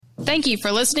Thank you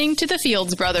for listening to the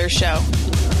Fields Brothers Show.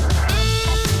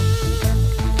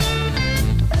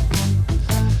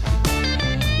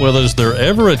 Well, is there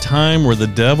ever a time where the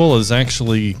devil is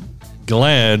actually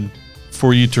glad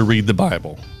for you to read the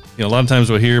Bible? You know, a lot of times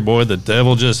we hear, boy, the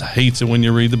devil just hates it when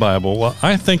you read the Bible. Well,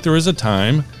 I think there is a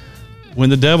time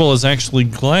when the devil is actually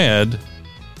glad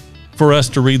for us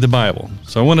to read the Bible.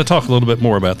 So I want to talk a little bit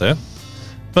more about that.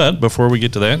 But before we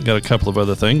get to that, got a couple of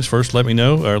other things. First, let me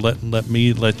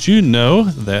let you know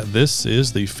that this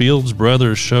is the Fields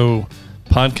Brothers Show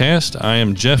podcast. I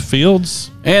am Jeff Fields.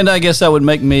 And I guess that would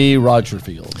make me Roger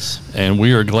Fields. And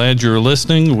we are glad you're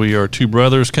listening. We are two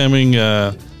brothers coming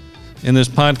in this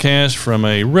podcast from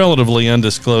a relatively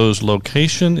undisclosed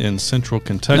location in central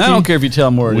Kentucky. And I don't care if you tell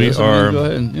them where it is. Go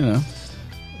ahead and,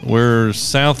 We're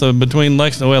south of between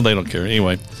Lexington. Well, they don't care.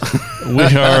 Anyway, we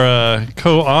are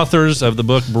co-authors of the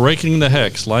book Breaking the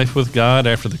Hex, Life with God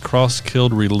After the Cross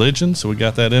Killed Religion. So we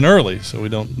got that in early, so we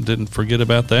didn't forget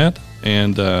about that.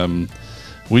 And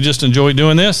we just enjoy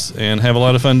doing this and have a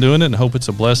lot of fun doing it and hope it's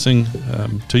a blessing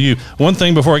to you. One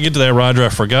thing before I get to that, Roger, I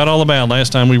forgot all about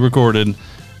last time we recorded.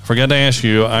 Forgot to ask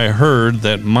you, I heard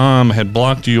that Mom had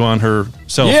blocked you on her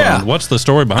cell phone. What's the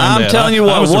story behind that? I'm telling you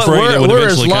what, I was afraid it would where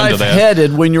is eventually come to life that.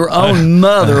 headed when your own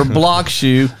mother blocks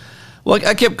you? Well,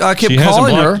 I kept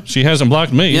calling her. She hasn't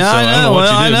blocked me. Yeah, so I know. I don't know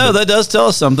what you did, but that does tell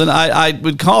us something. I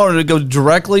would call her to go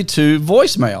directly to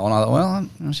voicemail. And I thought,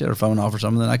 well, she had her phone off or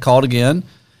something. Then I called again.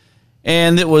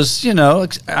 And it was,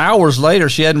 hours later,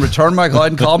 she hadn't returned my call,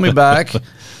 hadn't called me back.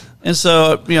 And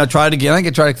so, I tried again. I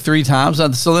tried 3 times.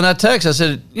 So then I texted. I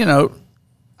said,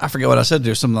 I forget what I said to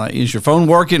her. Something like, is your phone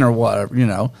working or what? She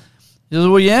said,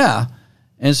 well, yeah.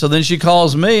 And so then she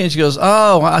calls me and she goes, she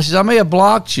says, I may have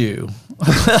blocked you.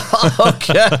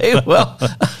 Okay, well,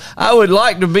 I would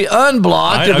like to be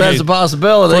unblocked if that's a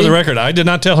possibility. For the record, I did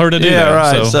not tell her to do that. Yeah,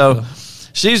 right. So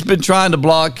she's been trying to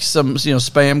block some,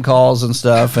 spam calls and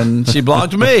stuff, and she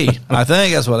blocked me. I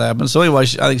think that's what happened. So anyway,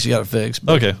 I think she got it fixed.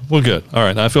 But. Okay, well, good. All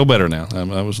right, I feel better now.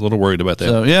 I was a little worried about that.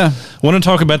 So, yeah. I want to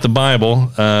talk about the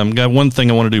Bible. Got one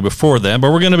thing I want to do before that,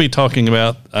 but we're going to be talking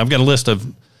about, I've got a list of,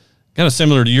 kind of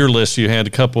similar to your list you had a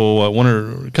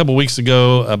couple weeks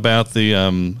ago about the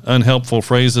unhelpful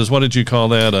phrases. What did you call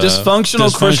that?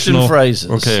 Dysfunctional Christian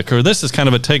phrases. Okay, this is kind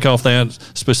of a take off that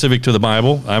specific to the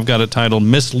Bible. I've got it titled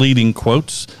Misleading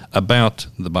Quotes About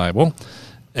the Bible.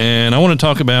 And I want to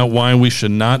talk about why we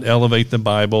should not elevate the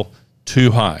Bible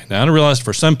too high. Now, I realize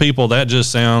for some people that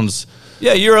just sounds...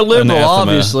 Yeah, you're a liberal, anathema.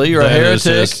 Obviously. You're a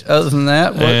heretic. Other than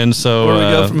that, and so where do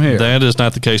we go from here? That is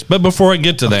not the case. But before I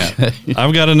get to that,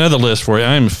 I've got another list for you.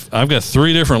 I've got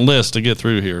 3 different lists to get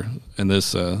through here in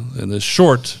this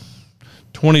short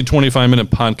 25-minute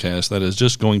podcast that is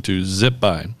just going to zip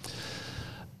by.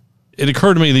 It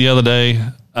occurred to me the other day,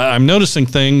 I'm noticing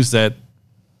things that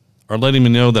are letting me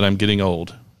know that I'm getting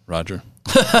old, Roger.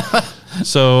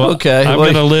 So okay, I've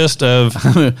got a list of...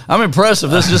 I'm impressed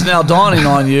if this is just now dawning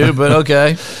on you, but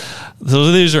okay.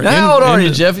 So these are... How old are you,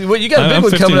 Jeff? You got a big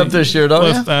one coming up this year,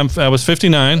 don't you? I was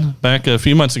 59 back a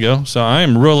few months ago, so I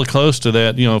am really close to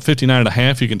that. 59 and a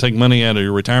half, you can take money out of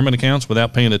your retirement accounts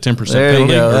without paying a 10% penalty. There you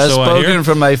go. That's so spoken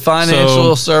from a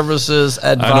financial services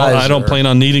advisor. I don't plan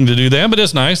on needing to do that, but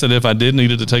it's nice that if I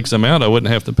needed to take some out, I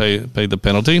wouldn't have to pay the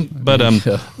penalty. But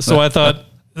so I thought...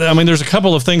 there's a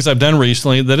couple of things I've done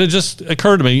recently that it just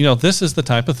occurred to me, this is the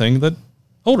type of thing that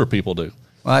older people do.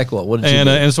 Like what? What did you do?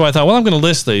 And so I thought, well, I'm going to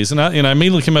list these. And I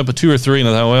immediately came up with 2 or 3, and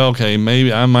I thought, well, okay,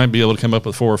 maybe I might be able to come up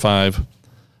with 4 or 5.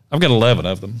 I've got 11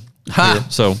 of them. Here,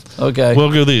 so okay,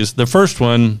 we'll go these. The first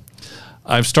one,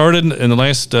 I've started in the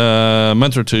last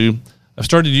month or 2, I've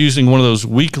started using one of those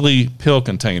weekly pill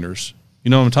containers.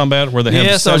 You know what I'm talking about? Where they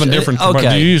have 7 different... Okay.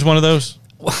 Do you use one of those?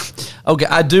 Okay,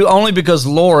 I do only because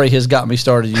Lori has got me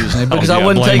started using it because I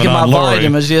wasn't taking my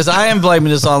vitamins. Yes, I am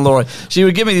blaming this on Lori. She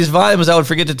would give me these vitamins, I would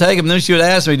forget to take them, and then she would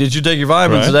ask me, "Did you take your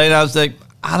vitamins today?" And I would say,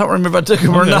 I don't remember if I took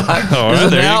them or not. All right,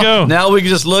 there you go. Now we can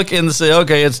just look and say,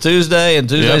 okay, it's Tuesday, and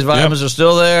Tuesday's vitamins are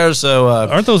still there. So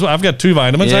aren't those? I've got 2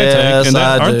 vitamins I take, and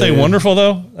aren't they wonderful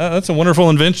though? That's a wonderful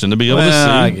invention to be able to see.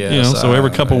 I guess, so every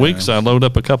couple of weeks I load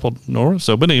up a couple more.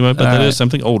 So, but anyway, that is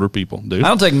something older people do. I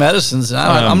don't take medicines.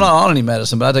 I'm not on any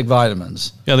medicine, but I take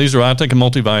vitamins. Yeah, I take a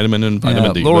multivitamin and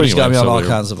vitamin D. Lori's got me on all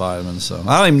kinds of vitamins, so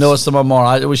I don't even know what some of them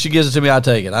are. When she gives it to me, I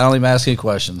take it. I don't even ask any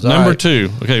questions. Number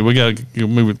 2. Okay, we got to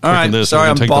move quick on this.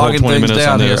 Sorry, I'm bogging things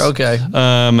down here. Okay.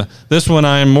 This one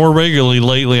I am more regularly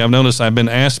lately. I've noticed I've been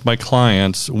asked by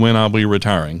clients when I'll be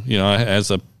retiring. As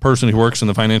a person who works in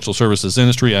the financial services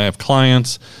industry, I have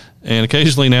clients, and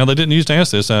occasionally now they didn't used to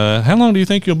ask this. How long do you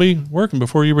think you'll be working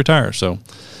before you retire? So,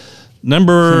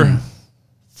 number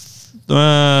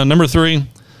 3.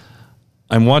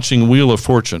 I'm watching Wheel of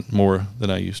Fortune more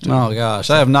than I used to. Oh gosh,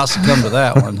 I have not succumbed to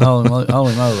that one. Holy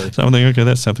moly! So I'm thinking, okay,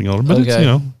 that's something older, but Okay.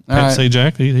 it's, Pat right.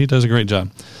 Sajak, he does a great job.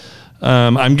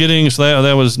 I'm getting, so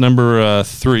that was number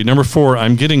 3. Number 4,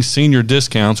 I'm getting senior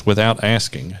discounts without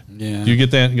asking. Yeah. You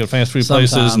get that? You go to fast food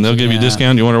places and Sometimes, they'll give you a yeah.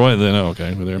 discount. You wonder why? Then,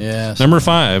 okay, we're there. Yeah, Number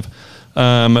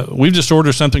 5, we've just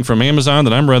ordered something from Amazon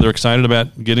that I'm rather excited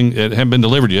about getting. It hadn't been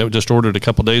delivered yet. We just ordered a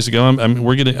couple days ago.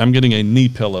 I'm getting a knee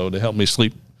pillow to help me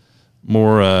sleep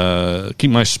more, keep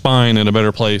my spine in a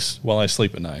better place while I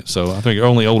sleep at night. So I think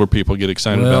only older people get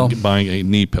excited about buying a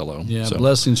knee pillow. Yeah, so.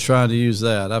 Blessings trying to use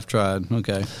that. I've tried.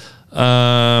 Okay.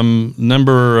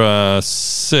 Number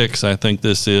 6, I think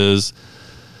this is.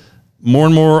 More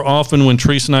and more often when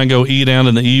Teresa and I go eat out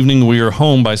in the evening, we are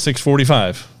home by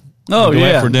 6:45. Oh, Go out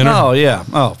yeah. for dinner. Oh, yeah.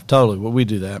 Oh, totally. Well, we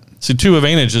do that. See, 2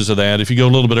 advantages of that. If you go a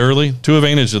little bit early, 2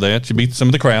 advantages of that. You beat some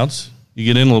of the crowds. You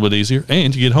get in a little bit easier,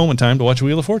 and you get home in time to watch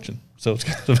Wheel of Fortune. So it's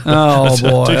kind of Oh, that's a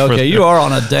boy. two for Okay, there. you are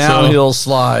on a downhill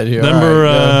slide here. Number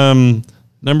All right,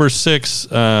 number 6.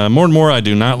 More and more, I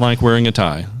do not like wearing a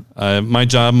tie. My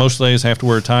job most days have to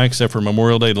wear a tie except for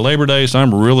Memorial Day to Labor Day, so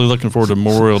I'm really looking forward to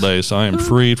Memorial Day. So I am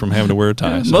freed from having to wear a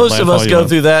tie. So most laugh of all us you go want.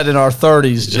 through that in our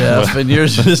 30s, Jeff, and you're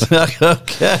just like,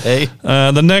 okay.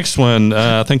 The next one,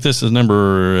 I think this is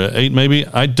number 8, maybe.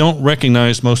 I don't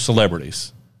recognize most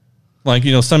celebrities. Like,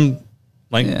 some,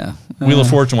 like Yeah. Wheel of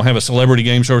Fortune will have a celebrity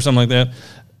game show or something like that.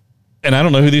 And I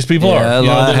don't know who these people Yeah, are.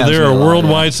 that happens There a are lot,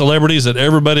 worldwide celebrities that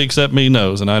everybody except me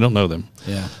knows, and I don't know them.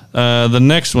 Yeah. The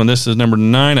next one, this is number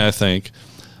 9, I think.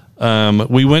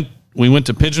 We went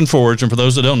to Pigeon Forge, and for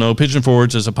those that don't know, Pigeon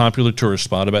Forge is a popular tourist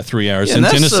spot about 3 hours Yeah, in and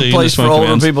that's Tennessee. a place in for the Smoky older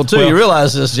Mountains. people, too. Well, You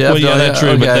realize this, Jeff? well, yeah, don't you? that's true,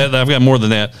 Okay. but I've got more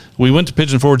than that. We went to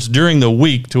Pigeon Forge during the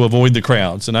week to avoid the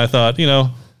crowds, and I thought,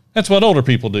 that's what older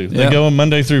people do. They Yeah. go on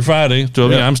Monday through Friday. So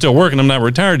Yeah. I'm still working. I'm not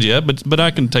retired yet, but I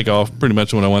can take off pretty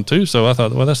much when I want to. So I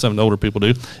thought, well, that's something older people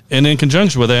do. And in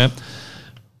conjunction with that,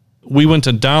 we went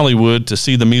to Dollywood to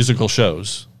see the musical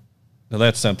shows. Now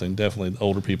that's something definitely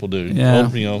older people do. Yeah.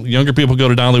 Younger people go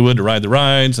to Dollywood to ride the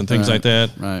rides and things like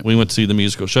that. right. We went to see the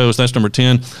musical shows. That's number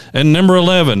 10. And number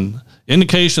 11,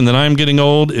 indication that I'm getting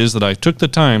old is that I took the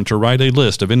time to write a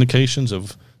list of indications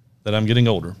of that I'm getting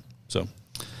older. So,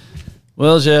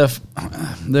 Well, Jeff,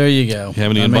 there you go. you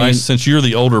have any advice? Since you're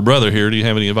the older brother here, do you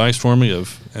have any advice for me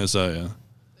as I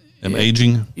am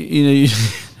aging?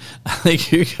 I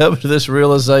think you're coming to this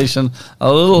realization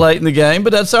a little late in the game,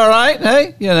 but that's all right.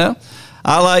 Hey,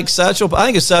 I like Satchel. I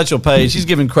think it's Satchel Paige. He's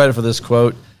giving credit for this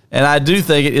quote, and I do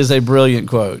think it is a brilliant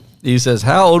quote. He says,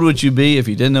 "How old would you be if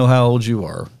you didn't know how old you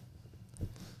were?"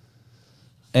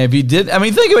 And if you did,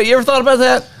 think about it. You ever thought about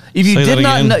that? If you Say that did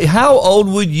not again. know, how old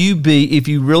would you be if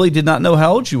you really did not know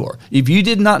how old you were? If you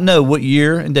did not know what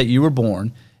year and that you were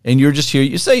born, and you're just here,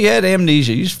 you say you had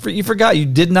amnesia, you forgot, you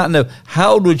did not know.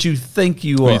 How old would you think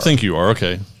you are? Well, you think you are,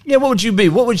 okay. Yeah, what would you be?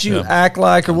 What would you Yeah. act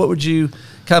like, or what would you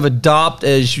kind of adopt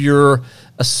as your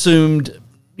assumed,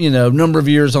 number of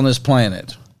years on this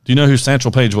planet? Do you know who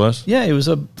Satchel Paige was? Yeah, he was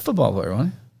a football player,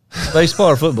 wasn't he? Baseball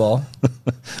or football?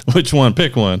 Which one?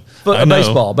 Pick one. I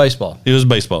know. Baseball. It was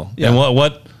baseball. Yeah. And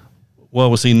what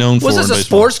was he known for? Was this in a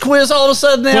baseball? sports quiz all of a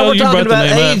sudden now? Well, We're you talking brought the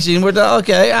about name up. aging.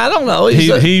 Okay, I don't know.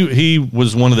 He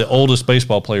was one of the oldest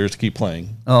baseball players to keep playing.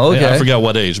 Oh, okay. I forgot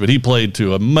what age, but he played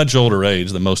to a much older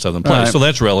age than most of them play. All right. So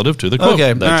that's relative to the quote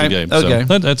Okay, that all you right, gave. okay.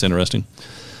 So that's interesting.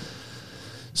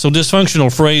 So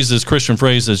dysfunctional phrases, Christian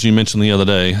phrases you mentioned the other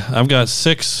day. I've got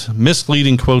 6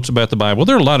 misleading quotes about the Bible.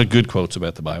 There are a lot of good quotes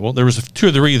about the Bible. There was 2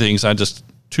 or 3 things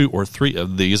 2 or 3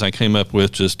 of these I came up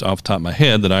with just off the top of my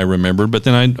head that I remembered, but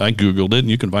then I Googled it, and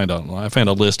you can find out. I found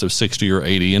a list of 60 or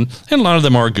 80, and a lot of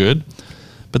them are good,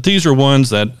 but these are ones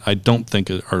that I don't think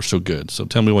are so good. So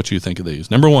tell me what you think of these.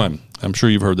 Number 1, I'm sure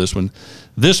you've heard this one.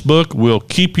 This book will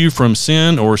keep you from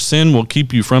sin, or sin will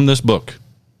keep you from this book.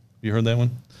 You heard that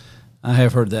one? I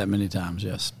have heard that many times,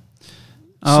 yes.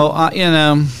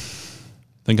 Think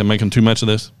I'm making too much of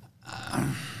this?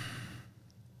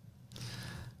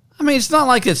 It's not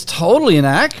like it's totally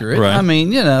inaccurate. Right.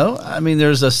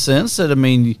 There's a sense that,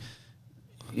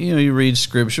 you read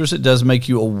scriptures, it does make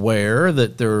you aware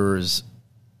that there is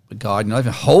a God in your life.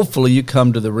 And hopefully you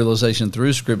come to the realization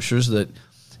through scriptures that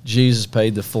Jesus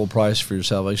paid the full price for your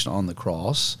salvation on the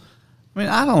cross.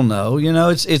 I don't know.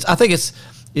 I think it's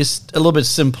a little bit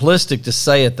simplistic to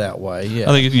say it that way.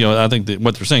 Yeah. I think that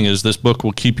what they're saying is this book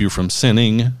will keep you from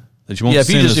sinning. That you won't Yeah, if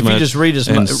you sin just- as if you much, just read as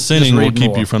and much- just sinning will read keep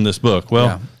more. you from this book.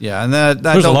 Well, yeah, and that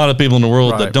there's a lot of people in the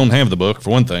world Right. that don't have the book, for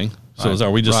one thing. So Right.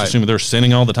 are we just Right. assuming they're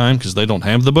sinning all the time because they don't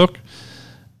have the book?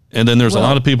 And then there's a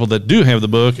lot of people that do have the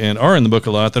book and are in the book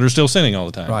a lot that are still sinning all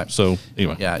the time. Right. So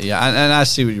anyway. Yeah. And I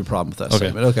see what your problem with that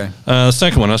statement. Okay.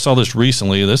 Second one, I saw this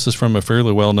recently. This is from a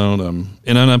fairly well-known,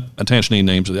 and I'm not attaching any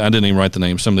names. I didn't even write the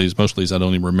names. Some of these, most of these I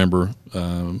don't even remember.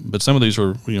 But some of these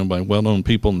were, by well-known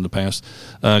people in the past.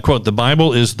 Quote, "The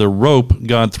Bible is the rope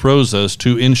God throws us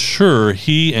to ensure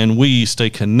he and we stay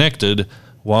connected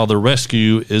while the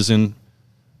rescue is in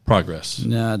progress."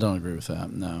 No, I don't agree with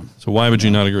that. No. So why would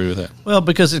you not agree with that? Well,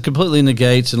 because it completely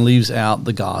negates and leaves out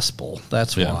the gospel.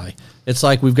 That's Yeah. why. It's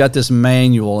like we've got this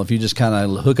manual. If you just kind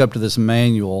of hook up to this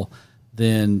manual,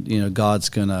 then, God's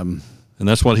going to... And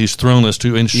that's what he's thrown us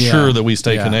to ensure that we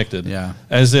stay connected. Yeah.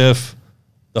 As if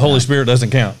the Holy Spirit doesn't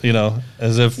count,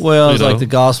 as if... Well, it's like the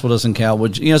gospel doesn't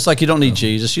count. It's like you don't need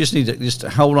Jesus. You just need to just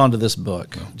hold on to this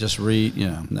book. Just read,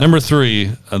 No. Number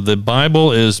 3, the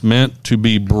Bible is meant to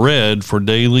be bread for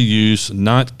daily use,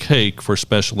 not cake for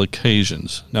special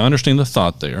occasions. Now, I understand the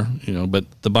thought there, but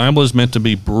the Bible is meant to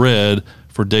be bread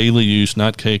for daily use,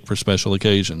 not cake for special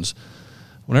occasions.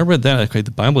 When I read that,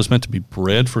 the Bible is meant to be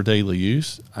bread for daily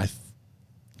use.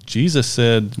 Jesus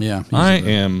said, I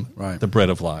am the bread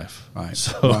of life. Right.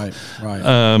 So,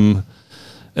 Right.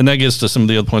 And that gets to some of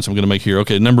the other points I'm going to make here.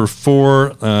 Okay, number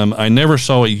 4, I never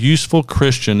saw a useful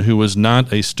Christian who was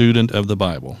not a student of the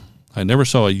Bible. I never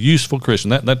saw a useful Christian.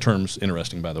 That term's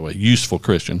interesting, by the way, useful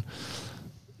Christian.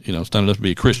 It's not enough to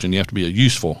be a Christian. You have to be a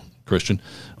useful Christian.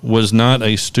 Was not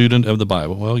a student of the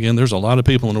Bible. Well, again, there's a lot of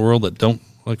people in the world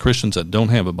Christians that don't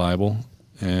have a Bible.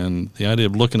 And the idea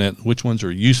of looking at which ones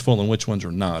are useful and which ones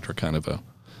are not are kind of a...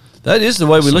 That is the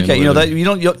way we look at it. That you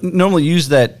don't normally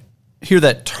hear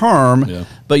that term,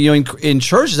 but in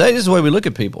churches, that is the way we look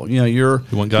at people. You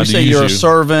want God we to say use you're you. a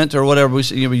servant or whatever. We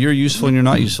say you're useful and you're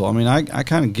not useful. I mean, I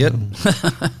kind of get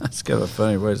it's kind of a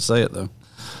funny way to say it, though.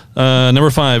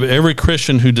 Number 5, every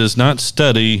Christian who does not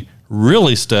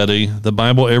really study the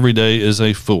Bible every day is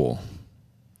a fool.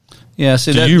 Yeah,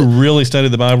 see, do you really study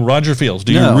the Bible? Roger Fields,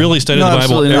 do you really study the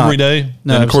Bible every day?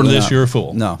 No, and according to this, not. you're a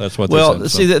fool. No. That's what they said. Well,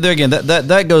 see, there again,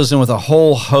 that goes in with a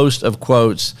whole host of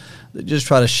quotes that just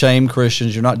try to shame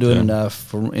Christians. You're not doing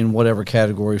enough in whatever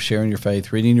category of sharing your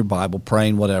faith, reading your Bible,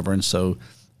 praying, whatever, and so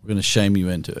we're going to shame you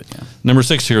into it. Yeah. Number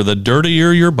 6 here, the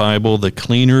dirtier your Bible, the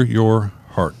cleaner your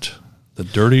heart. The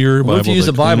dirtier your Bible, if you use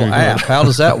a Bible app, how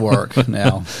does that work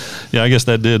now? Yeah, I guess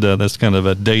that's kind of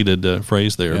a dated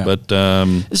phrase there. Yeah. But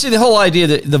see, the whole idea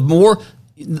that the more,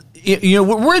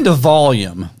 we're into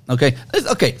volume. Okay.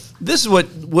 This is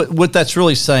what that's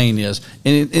really saying is,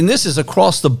 and this is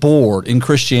across the board in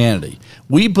Christianity.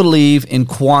 We believe in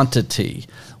quantity.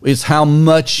 It's how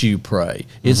much you pray.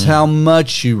 It's how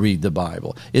much you read the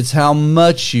Bible. It's how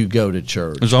much you go to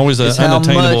church. There's always an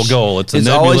unattainable goal. It's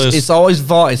nebulous. It's always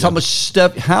volume. It's how much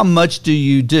stuff. How much do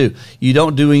you do? You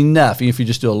don't do enough. If you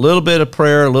just do a little bit of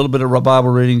prayer, a little bit of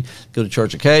Bible reading, go to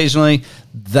church occasionally,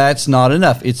 that's not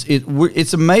enough.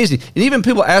 It's amazing. And even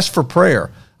people ask for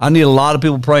prayer. I need a lot of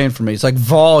people praying for me. It's like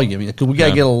volume. We got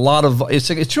to get a lot of. It's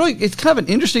kind of an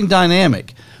interesting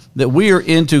dynamic. That we are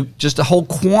into just a whole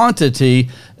quantity.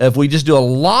 If we just do a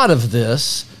lot of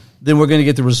this, then we're going to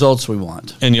get the results we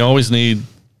want. And you always need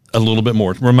a little bit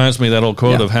more. It reminds me of that old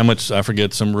quote of how much, I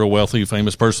forget, some real wealthy,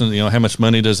 famous person, how much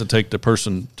money does it take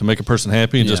to make a person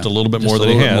happy? And just a little bit more than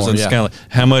he has. And it's kind of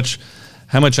like,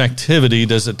 how much activity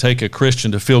does it take a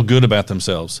Christian to feel good about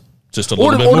themselves? Just a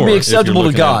little bit more. Or to be acceptable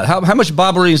to God. How much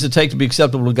Bible reading does it take to be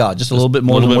acceptable to God? Just a little bit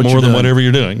more than what you're doing. Than whatever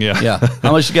you're doing, yeah. Yeah.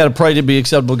 How much you got to pray to be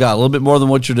acceptable to God? A little bit more than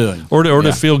what you're doing. Or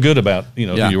to feel good about, who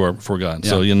you are before God.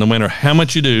 Yeah. So no matter how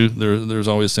much you do, there's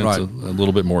always a sense of a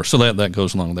little bit more. So that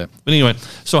goes along with that. But anyway,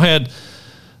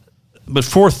 but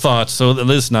 4 thoughts. So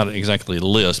this is not exactly a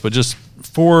list, but just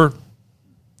 4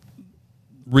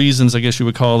 reasons, I guess you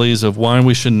would call these, of why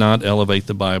we should not elevate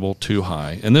the Bible too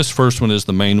high. And this first one is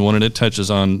the main one, and it touches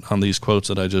on these quotes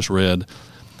that I just read,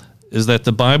 is that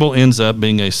the Bible ends up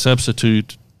being a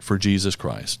substitute for Jesus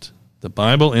Christ. The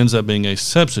Bible ends up being a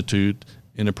substitute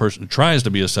in a person who tries to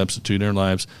be a substitute in our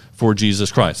lives for Jesus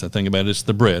Christ. The thing about it, it's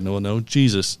the bread. No,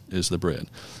 Jesus is the bread.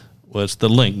 Well, it's the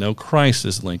link. No, Christ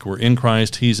is the link. We're in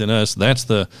Christ. He's in us. That's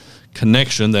the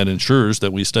connection that ensures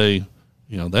that we stay.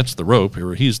 That's the rope,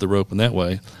 or he's the rope in that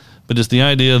way. But it's the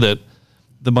idea that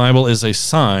the Bible is a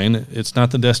sign. It's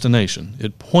not the destination.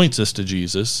 It points us to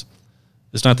Jesus.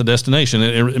 It's not the destination.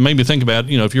 It made me think about,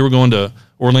 if you were going to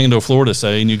Orlando, Florida,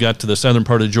 say, and you got to the southern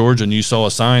part of Georgia and you saw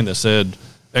a sign that said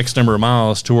X number of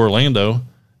miles to Orlando,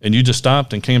 and you just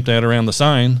stopped and camped out around the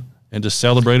sign, and just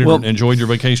celebrated and enjoyed your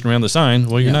vacation around the sign.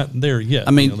 Well, you're not there yet.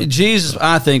 I mean, Jesus,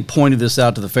 I think, pointed this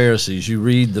out to the Pharisees. You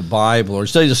read the Bible or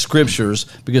study the Scriptures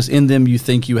because in them you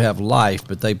think you have life,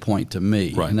 but they point to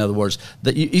me. Right. In other words,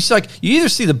 that it's like you either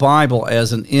see the Bible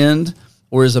as an end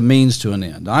or as a means to an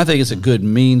end. I think it's a good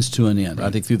means to an end. Right.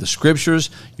 I think through the Scriptures,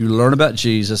 you learn about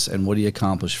Jesus and what he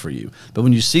accomplished for you. But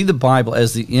when you see the Bible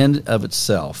as the end of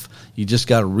itself, you just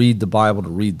got to read the Bible to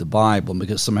read the Bible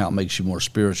because somehow it makes you more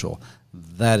spiritual.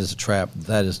 That is a trap.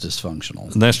 That is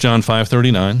dysfunctional. And that's John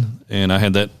 5:39, and I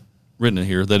had that written in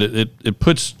here, that it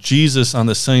puts Jesus on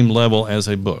the same level as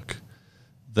a book.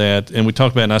 And we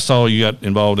talked about, and I saw you got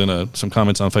involved in some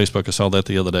comments on Facebook. I saw that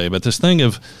the other day. But this thing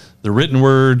of the written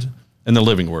word and the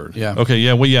living word. Yeah. Okay,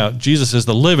 Jesus is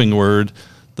the living word.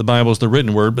 The Bible is the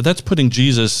written word, but that's putting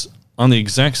Jesus on the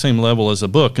exact same level as a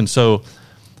book. And so,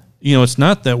 it's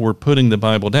not that we're putting the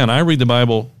Bible down. I read the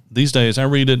Bible these days. I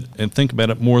read it and think about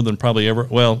it more than probably ever.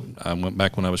 Well, I went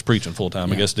back when I was preaching full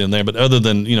time. I guess in there. But other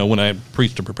than when I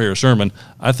preach to prepare a sermon,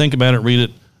 I think about it, read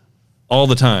it all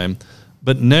the time,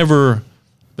 but never.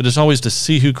 But it's always to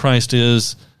see who Christ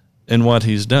is and what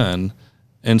He's done.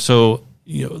 And so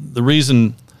the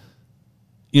reason.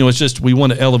 It's just we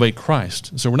want to elevate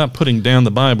Christ. So we're not putting down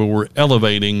the Bible. We're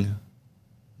elevating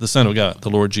the Son of God, the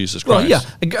Lord Jesus Christ. Well,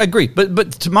 yeah, I agree.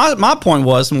 But to my point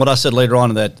was, and what I said later on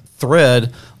in that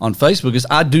thread on Facebook, is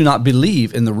I do not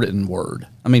believe in the written word.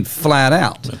 I mean, flat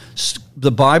out. Yeah.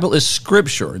 The Bible is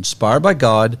Scripture, inspired by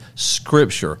God,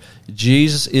 Scripture.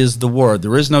 Jesus is the Word.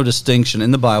 There is no distinction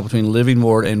in the Bible between living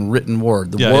Word and written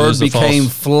Word. The Word became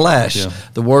flesh. Yeah.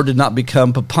 The Word did not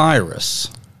become papyrus.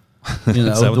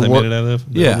 Is that what they made it out of?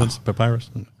 Yeah. Papyrus?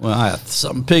 Well,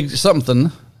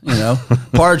 something,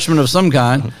 parchment of some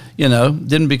kind,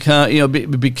 didn't become,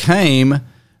 became,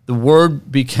 the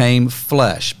Word became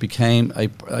flesh, became a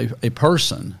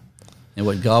person. And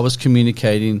what God was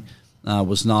communicating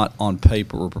was not on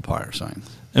paper or papyrus.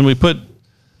 And we put,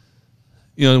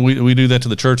 we do that to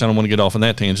the church. I don't want to get off on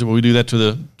that tangent, but we do that to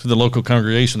the local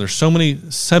congregation. There's so many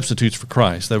substitutes for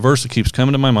Christ. That verse that keeps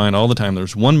coming to my mind all the time.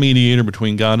 There's one mediator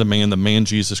between God and man, the man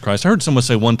Jesus Christ. I heard someone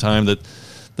say one time that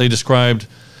they described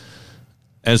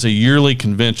as a yearly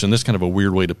convention. This is kind of a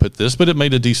weird way to put this, but it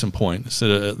made a decent point. It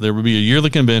said there would be a yearly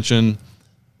convention.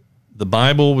 The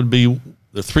Bible would be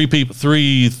the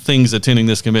three things attending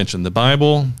this convention: the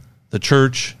Bible, the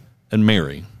church, and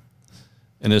Mary.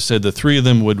 And it said the three of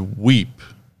them would weep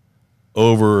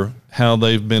over how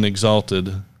they've been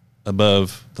exalted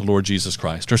above the Lord Jesus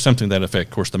Christ, or something to that effect.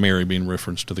 Of course, the Mary being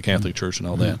reference to the Catholic Church and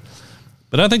all that.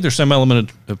 But I think there's some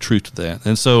element of truth to that.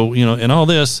 And so, in all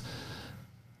this,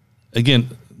 again,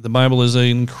 the Bible is an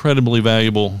incredibly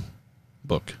valuable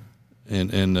book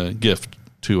and a gift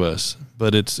to us.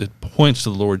 But it points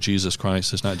to the Lord Jesus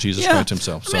Christ. It's not Jesus Christ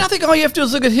himself. I think all you have to do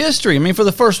is look at history. I mean, for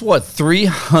the first,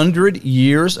 300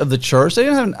 years of the church, they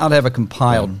didn't have a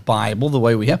compiled Bible the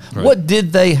way we have. Right. What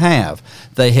did they have?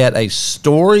 They had a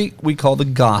story we call the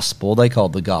gospel. They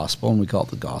called the gospel, and we call it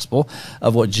the gospel,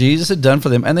 of what Jesus had done for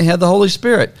them. And they had the Holy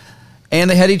Spirit. And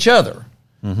they had each other.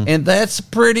 Mm-hmm. And that's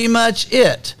pretty much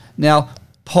it. Now,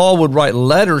 Paul would write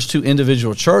letters to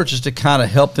individual churches to kind of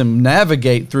help them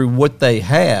navigate through what they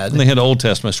had. And they had Old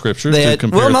Testament scriptures to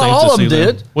compare well, not things all to of them see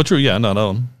did. Them. Well, true, yeah, not all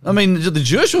of them. I mean, the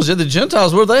Jewish ones did. The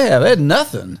Gentiles, what did they have? They had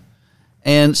nothing.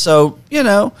 And so,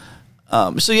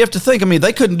 so you have to think,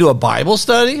 they couldn't do a Bible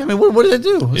study. What did they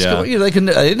do? They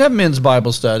didn't have men's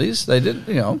Bible studies. They didn't,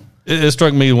 It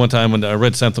struck me one time when I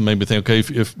read something, made me think, okay,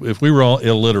 if we were all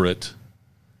illiterate,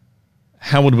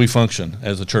 how would we function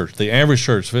as a church? The average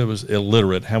church, if it was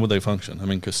illiterate, how would they function?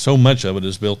 Because so much of it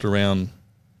is built around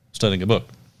studying a book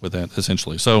with that,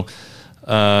 essentially. So,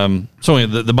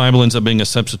 the Bible ends up being a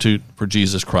substitute for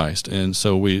Jesus Christ. And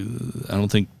so I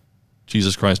don't think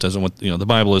Jesus Christ doesn't want, the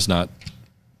Bible is not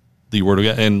the Word of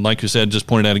God. And like you said, just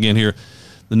pointed out again here,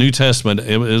 the New Testament,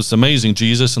 it's amazing.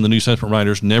 Jesus and the New Testament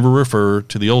writers never refer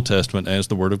to the Old Testament as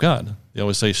the Word of God. They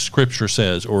always say Scripture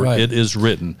says, or it is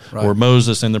written, or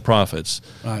Moses and the prophets.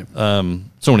 Right.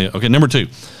 Number two,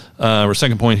 our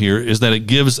second point here is that it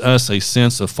gives us a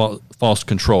sense of false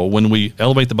control. When we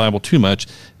elevate the Bible too much,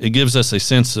 it gives us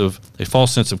a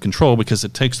false sense of control because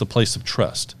it takes the place of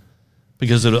trust.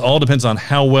 Because it all depends on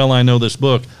how well I know this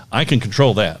book. I can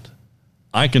control that.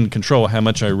 I can control how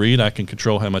much I read. I can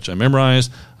control how much I memorize.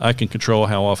 I can control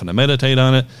how often I meditate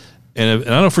on it. And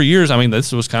I know for years,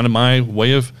 this was kind of my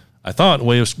way of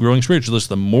growing spiritually.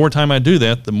 The more time I do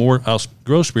that, the more I'll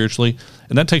grow spiritually.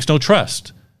 And that takes no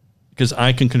trust because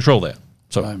I can control that.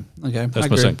 So that's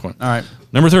my second point. All right.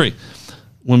 Number three,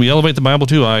 when we elevate the Bible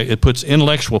too high, it puts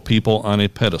intellectual people on a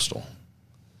pedestal.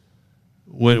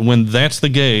 When that's the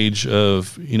gauge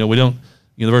of, we don't,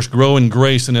 the verse, grow in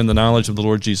grace and in the knowledge of the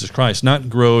Lord Jesus Christ, not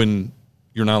grow in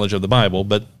your knowledge of the Bible,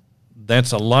 but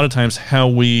that's a lot of times how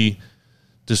we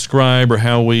describe or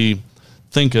how we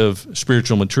think of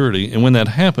spiritual maturity. And when that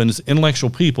happens, intellectual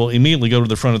people immediately go to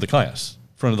the front of the class,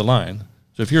 front of the line.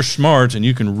 So if you're smart and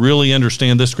you can really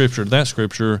understand this scripture, that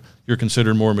scripture, you're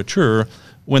considered more mature,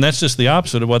 when that's just the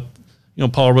opposite of what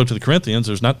Paul wrote to the Corinthians.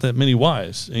 There's not that many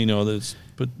wise. That's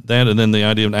put that, and then the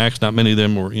idea of Acts, not many of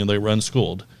them were, they were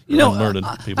unschooled. Unlearned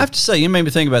people. I have to say, you made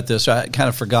me think about this. I kind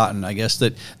of forgotten, I guess,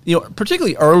 that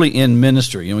particularly early in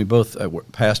ministry, we both were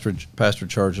pastor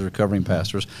charges, recovering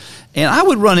pastors, and I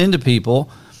would run into people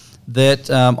that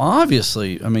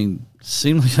obviously,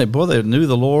 seemed like they knew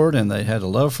the Lord and they had a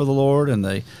love for the Lord,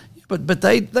 and but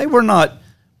they were not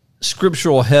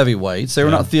scriptural heavyweights. They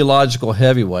were not theological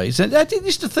heavyweights. And I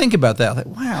used to think about that. Like,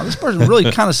 wow, this person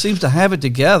really kind of seems to have it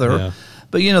together. Yeah.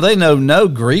 But, they know no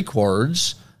Greek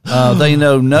words. They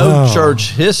know no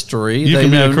church history. You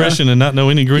can be a Christian and not know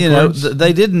any Greek words.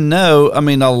 They didn't know.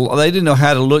 They didn't know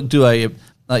how to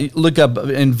look up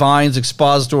in Vine's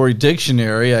expository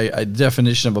dictionary a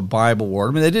definition of a Bible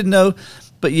word. They didn't know,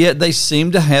 but yet they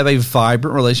seemed to have a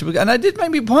vibrant relationship. And it did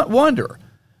make me wonder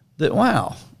that,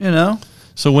 wow,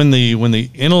 So when the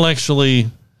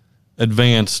intellectually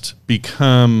advanced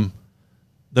become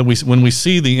when we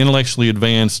see the intellectually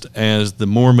advanced as the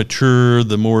more mature,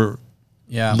 the more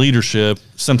leadership,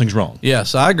 something's wrong.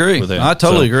 Yes, I agree. I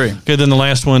totally agree. Okay, then the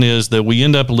last one is that we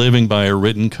end up living by a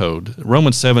written code.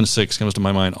 Romans 7:6 comes to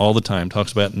my mind all the time.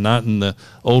 Talks about not in the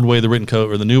old way of the written code,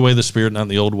 or the new way of the Spirit, not in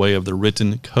the old way of the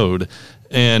written code.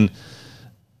 And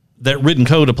that written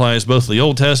code applies both to the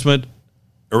Old Testament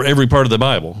or every part of the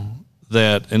Bible.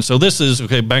 And so this is,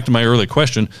 back to my earlier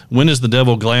question, when is the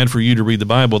devil glad for you to read the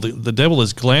Bible? The devil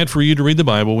is glad for you to read the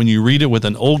Bible when you read it with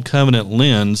an old covenant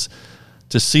lens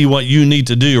to see what you need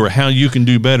to do or how you can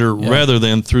do better, rather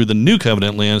than through the new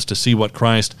covenant lens to see what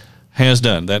Christ has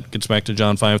done. That gets back to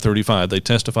John 5:35. They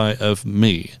testify of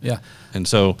me. Yeah. And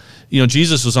so,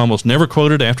 Jesus was almost never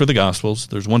quoted after the Gospels.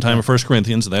 There's one time in 1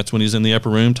 Corinthians, that's when he's in the upper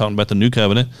room talking about the new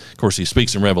covenant. Of course, he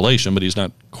speaks in Revelation, but he's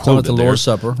not quoted at the Lord's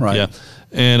Supper, right? Yeah.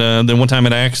 And then one time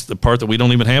in Acts, the part that we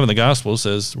don't even have in the Gospel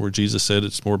says, where Jesus said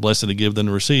it's more blessed to give than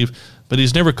to receive. But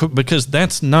he's never, because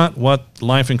that's not what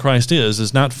life in Christ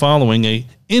is not following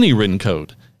any written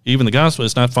code. Even the Gospel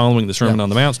is not following the Sermon on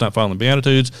the Mount, it's not following the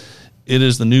Beatitudes. It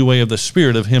is the new way of the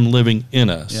Spirit of Him living in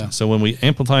us. Yeah. So when we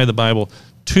amplify the Bible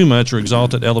too much or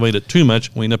exalt it, elevate it too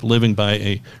much, we end up living by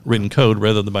a written code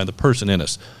rather than by the person in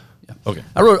us. Yeah. Okay.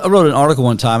 I wrote an article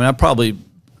one time, and I probably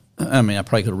could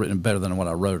have written it better than what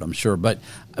I wrote, I'm sure. But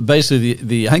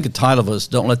basically, I think the title was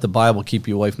 "Don't Let the Bible Keep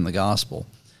You Away from the Gospel."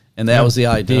 And that was the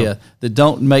idea, that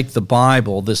don't make the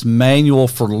Bible this manual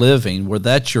for living where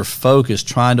that's your focus,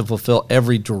 trying to fulfill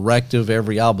every directive,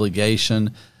 every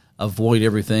obligation, avoid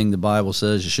everything the Bible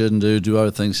says you shouldn't do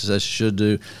other things it says you should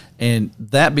do. And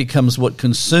that becomes what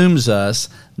consumes us,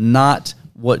 not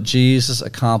what Jesus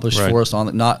accomplished for us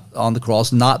not on the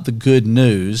cross, not the good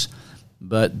news,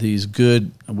 but these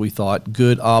good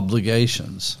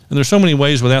obligations. And there's so many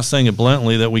ways, without saying it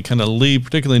bluntly, that we kind of leave,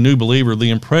 particularly a new believer,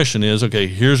 the impression is,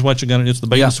 here's what you're going to, it's the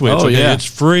bait and switch. It's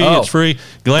free,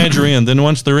 glad you're in. Then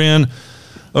once they're in,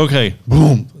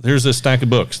 boom, here's this stack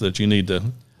of books that you need to...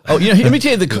 let me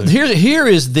tell you, here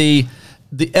is the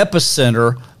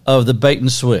epicenter of the bait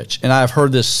and switch. And I've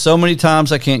heard this so many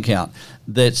times I can't count,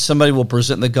 that somebody will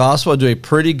present the gospel, do a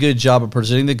pretty good job of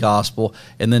presenting the gospel,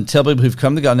 and then tell people who've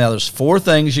come to God, now there's 4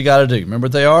 things you got to do. Remember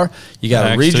what they are? You got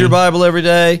to read your Bible every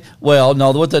day. Well, no,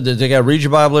 what they got to read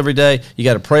your Bible every day. You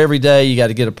got to pray every day. You got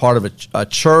to get a part of a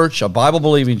church, a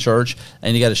Bible-believing church,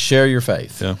 and you got to share your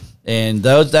faith. Yeah. And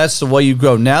that's the way you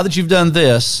grow. Now that you've done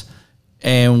this,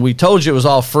 and we told you it was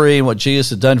all free and what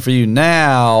Jesus had done for you,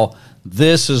 now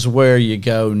this is where you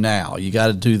go now. You got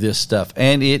to do this stuff.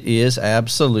 And it is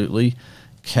absolutely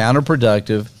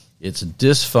counterproductive. It's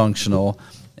dysfunctional,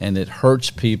 and it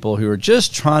hurts people who are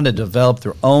just trying to develop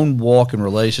their own walk and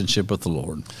relationship with the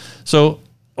Lord. So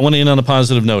I want to end on a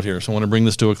positive note here. So I want to bring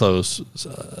this to a close. So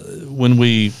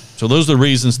those are the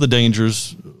reasons, the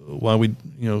dangers, why we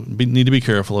need to be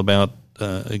careful about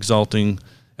elevating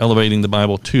the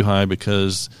Bible too high,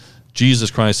 because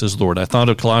Jesus Christ is Lord. I thought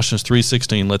of Colossians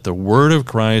 3:16, let the word of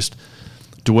Christ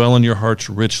dwell in your hearts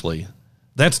richly.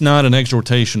 That's not an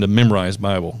exhortation to memorize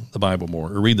the Bible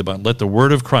more, or read the Bible. Let the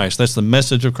word of Christ, that's the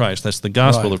message of Christ, that's the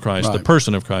gospel of Christ, the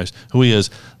person of Christ, who He is.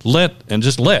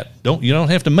 You don't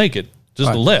have to make it,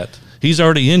 just let. He's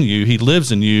already in you, He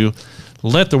lives in you.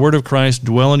 Let the word of Christ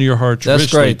dwell in your hearts richly.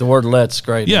 That's great. The word "let's"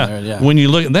 great. Yeah. When you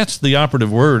look, that's the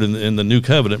operative word in the new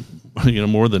covenant,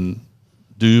 more than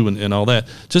do and all that.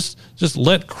 Just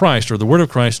let Christ or the word of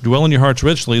Christ dwell in your hearts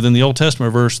richly. Then the Old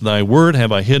Testament verse, thy word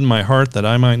have I hid in my heart that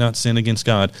I might not sin against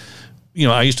God.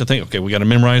 I used to think, okay, we got to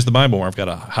memorize the Bible, or I've got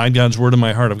to hide God's word in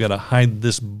my heart. I've got to hide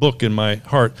this book in my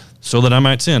heart so that I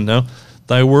might sin. No,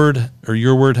 thy word or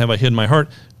your word have I hid in my heart.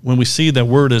 When we see that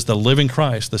word as the living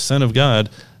Christ, the Son of God,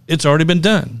 it's already been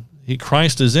done.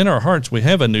 Christ is in our hearts. We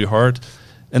have a new heart,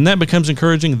 and that becomes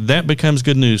encouraging. That becomes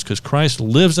good news because Christ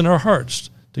lives in our hearts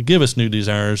to give us new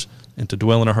desires and to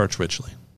dwell in our hearts richly.